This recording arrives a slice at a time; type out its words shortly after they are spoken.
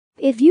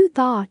If you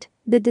thought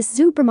that the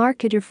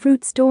supermarket or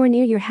fruit store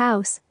near your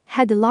house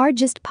had the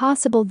largest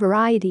possible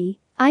variety,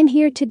 I'm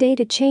here today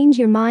to change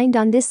your mind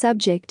on this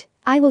subject.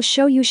 I will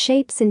show you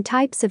shapes and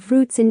types of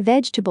fruits and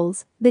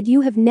vegetables that you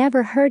have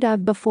never heard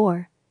of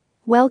before.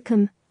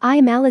 Welcome,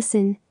 I'm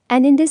Allison,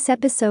 and in this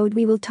episode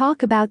we will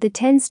talk about the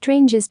 10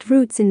 strangest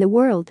fruits in the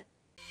world.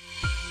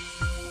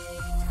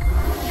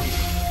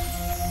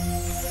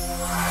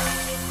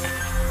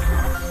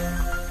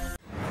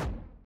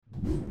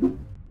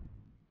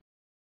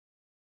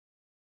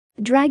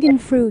 Dragon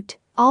fruit,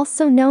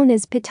 also known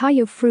as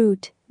pitaya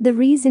fruit. The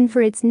reason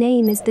for its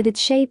name is that its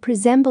shape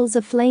resembles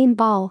a flame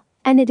ball,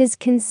 and it is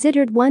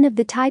considered one of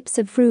the types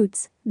of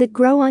fruits that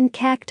grow on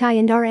cacti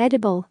and are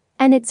edible,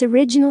 and its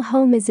original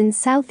home is in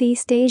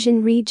Southeast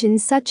Asian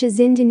regions such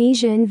as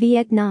Indonesia and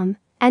Vietnam,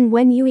 and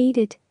when you eat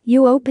it,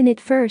 you open it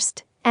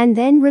first, and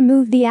then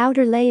remove the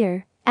outer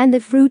layer, and the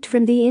fruit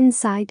from the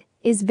inside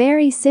is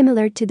very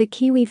similar to the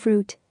kiwi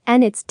fruit,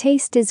 and its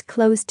taste is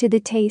close to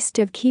the taste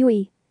of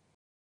kiwi.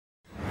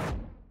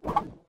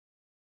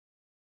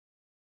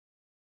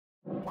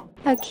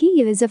 A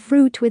kiwi is a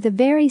fruit with a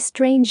very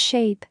strange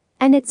shape,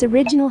 and its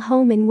original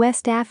home in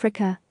West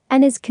Africa,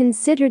 and is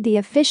considered the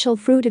official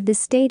fruit of the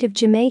state of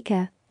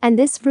Jamaica, and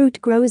this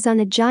fruit grows on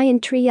a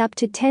giant tree up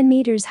to 10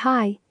 meters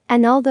high,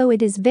 and although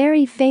it is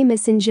very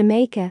famous in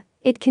Jamaica,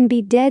 it can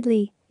be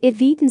deadly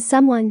if eaten.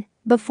 Someone,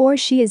 before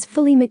she is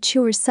fully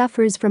mature,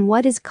 suffers from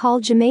what is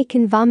called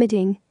Jamaican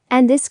vomiting,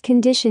 and this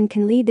condition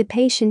can lead the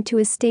patient to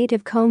a state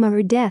of coma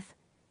or death.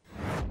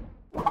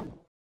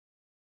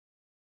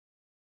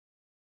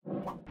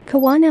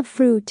 Kawana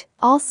fruit,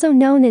 also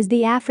known as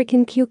the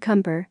African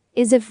cucumber,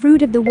 is a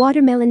fruit of the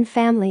watermelon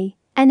family,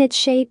 and its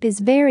shape is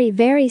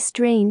very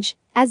strange,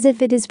 as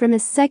if it is from a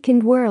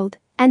second world,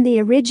 and the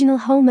original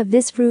home of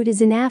this fruit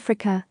is in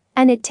Africa,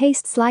 and it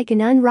tastes like an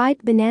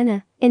unripe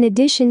banana, in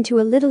addition to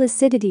a little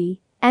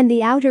acidity, and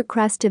the outer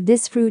crust of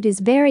this fruit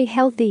is very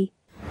healthy.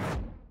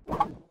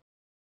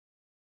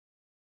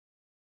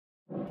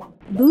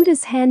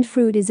 Buddha's hand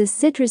fruit is a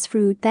citrus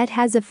fruit that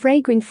has a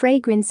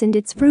fragrance, and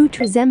its fruit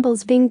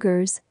resembles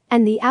fingers,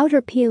 and the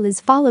outer peel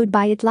is followed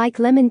by it like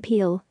lemon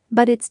peel,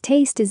 but its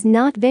taste is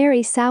not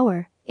very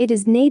sour. It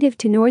is native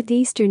to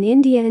northeastern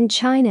India and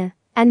China,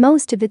 and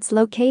most of its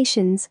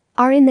locations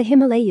are in the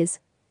Himalayas.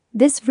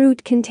 This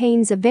fruit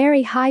contains a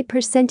very high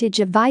percentage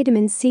of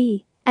vitamin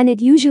C, and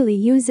it usually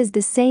uses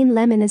the same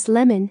lemon as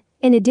lemon,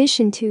 in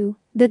addition to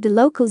that the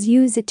locals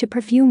use it to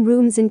perfume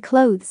rooms and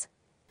clothes.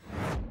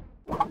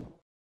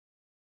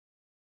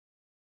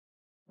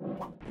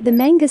 The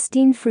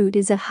mangosteen fruit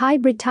is a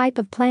hybrid type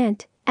of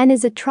plant and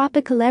is a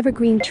tropical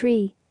evergreen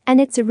tree,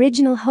 and its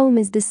original home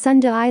is the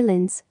Sunda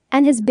Islands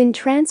and has been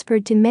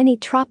transferred to many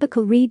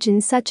tropical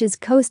regions such as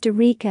Costa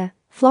Rica,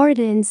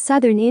 Florida and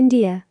southern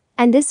India,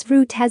 and this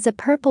fruit has a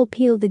purple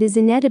peel that is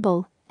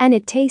inedible, and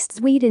it tastes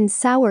sweet and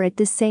sour at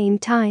the same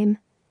time.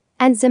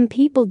 And some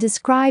people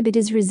describe it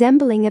as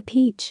resembling a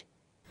peach.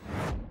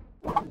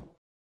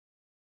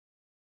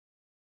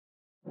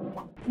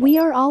 We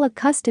are all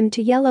accustomed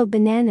to yellow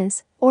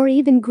bananas, or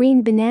even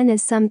green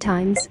bananas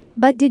sometimes,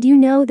 but did you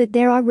know that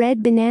there are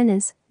red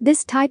bananas?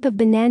 This type of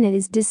banana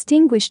is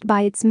distinguished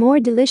by its more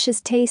delicious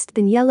taste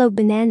than yellow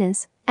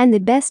bananas, and the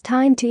best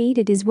time to eat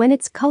it is when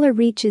its color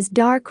reaches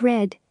dark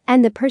red,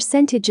 and the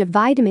percentage of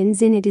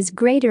vitamins in it is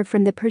greater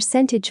from the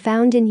percentage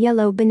found in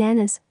yellow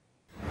bananas.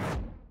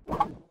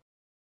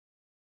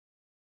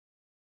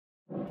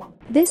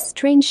 This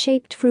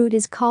strange-shaped fruit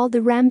is called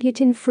the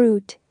rambutan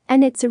fruit,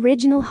 and its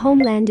original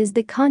homeland is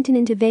the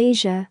continent of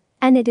Asia,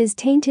 and it is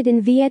tainted in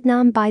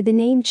Vietnam by the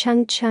name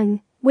chung chung,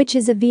 which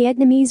is a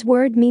Vietnamese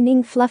word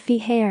meaning fluffy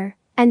hair,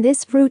 and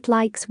this fruit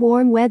likes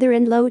warm weather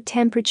and low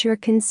temperature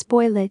can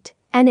spoil it,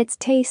 and its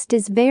taste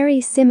is very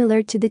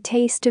similar to the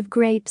taste of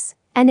grapes,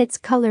 and its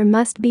color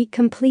must be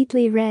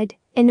completely red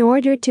in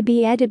order to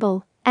be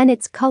edible, and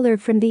its color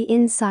from the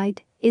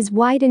inside is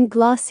white and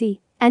glossy,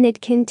 and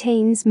it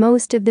contains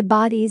most of the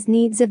body's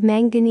needs of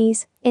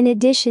manganese, in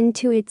addition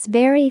to its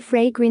very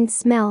fragrant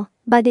smell,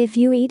 but if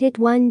you eat it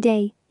one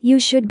day, you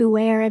should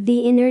beware of the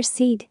inner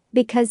seed,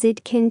 because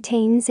it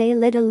contains a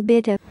little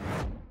bit of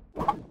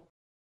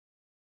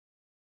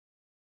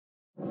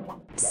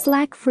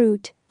slack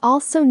fruit,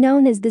 also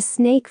known as the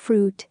snake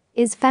fruit,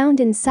 is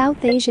found in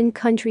South Asian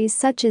countries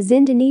such as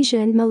Indonesia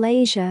and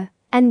Malaysia,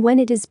 and when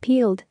it is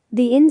peeled,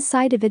 the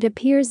inside of it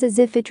appears as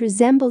if it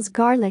resembles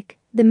garlic.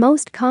 The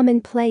most common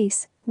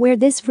place where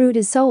this fruit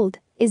is sold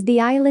is the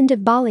island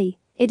of Bali.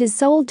 It is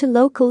sold to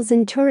locals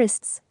and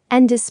tourists,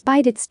 and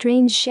despite its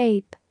strange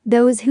shape,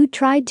 those who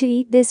tried to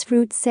eat this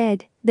fruit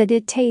said that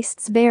it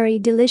tastes very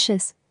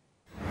delicious.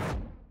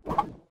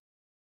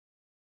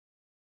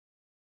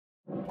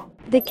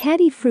 The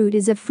kati fruit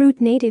is a fruit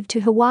native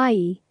to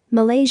Hawaii,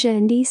 Malaysia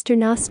and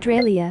eastern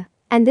Australia,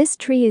 and this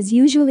tree is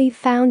usually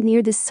found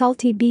near the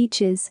salty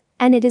beaches,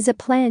 and it is a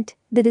plant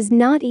that is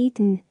not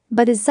eaten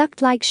but is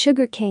sucked like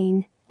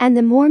sugarcane, and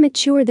the more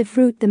mature the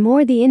fruit the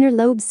more the inner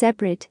lobes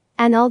separate,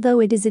 and although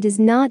it is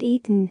not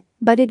eaten,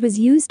 but it was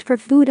used for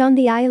food on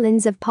the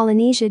islands of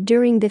Polynesia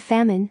during the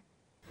famine.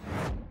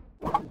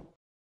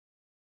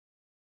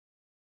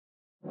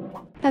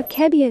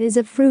 Akebia is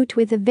a fruit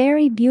with a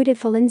very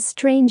beautiful and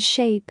strange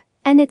shape,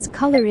 and its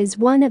color is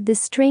one of the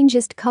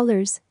strangest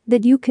colors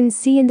that you can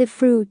see in the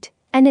fruit,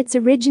 and its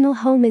original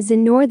home is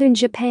in northern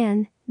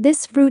Japan.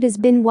 This fruit has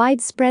been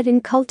widespread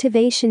in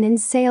cultivation and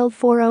sale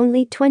for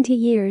only 20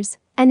 years,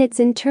 and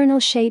its internal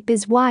shape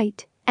is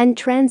white and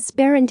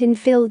transparent and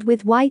filled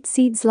with white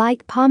seeds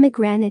like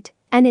pomegranate,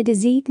 and it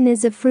is eaten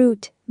as a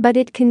fruit, but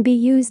it can be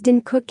used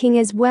in cooking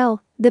as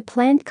well. The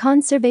Plant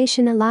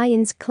Conservation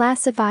Alliance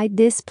classified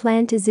this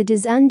plant as it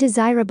is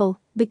undesirable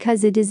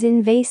because it is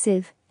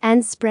invasive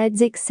and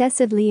spreads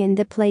excessively in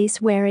the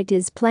place where it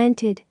is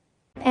planted.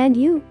 And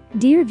you,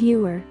 dear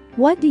viewer,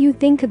 what do you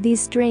think of these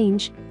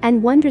strange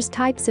and wondrous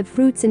types of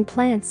fruits and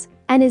plants,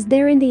 and is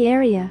there in the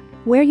area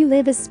where you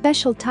live a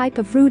special type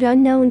of fruit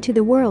unknown to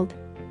the world?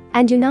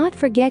 And do not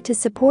forget to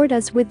support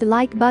us with the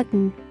like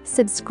button,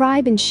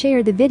 subscribe and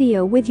share the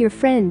video with your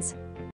friends.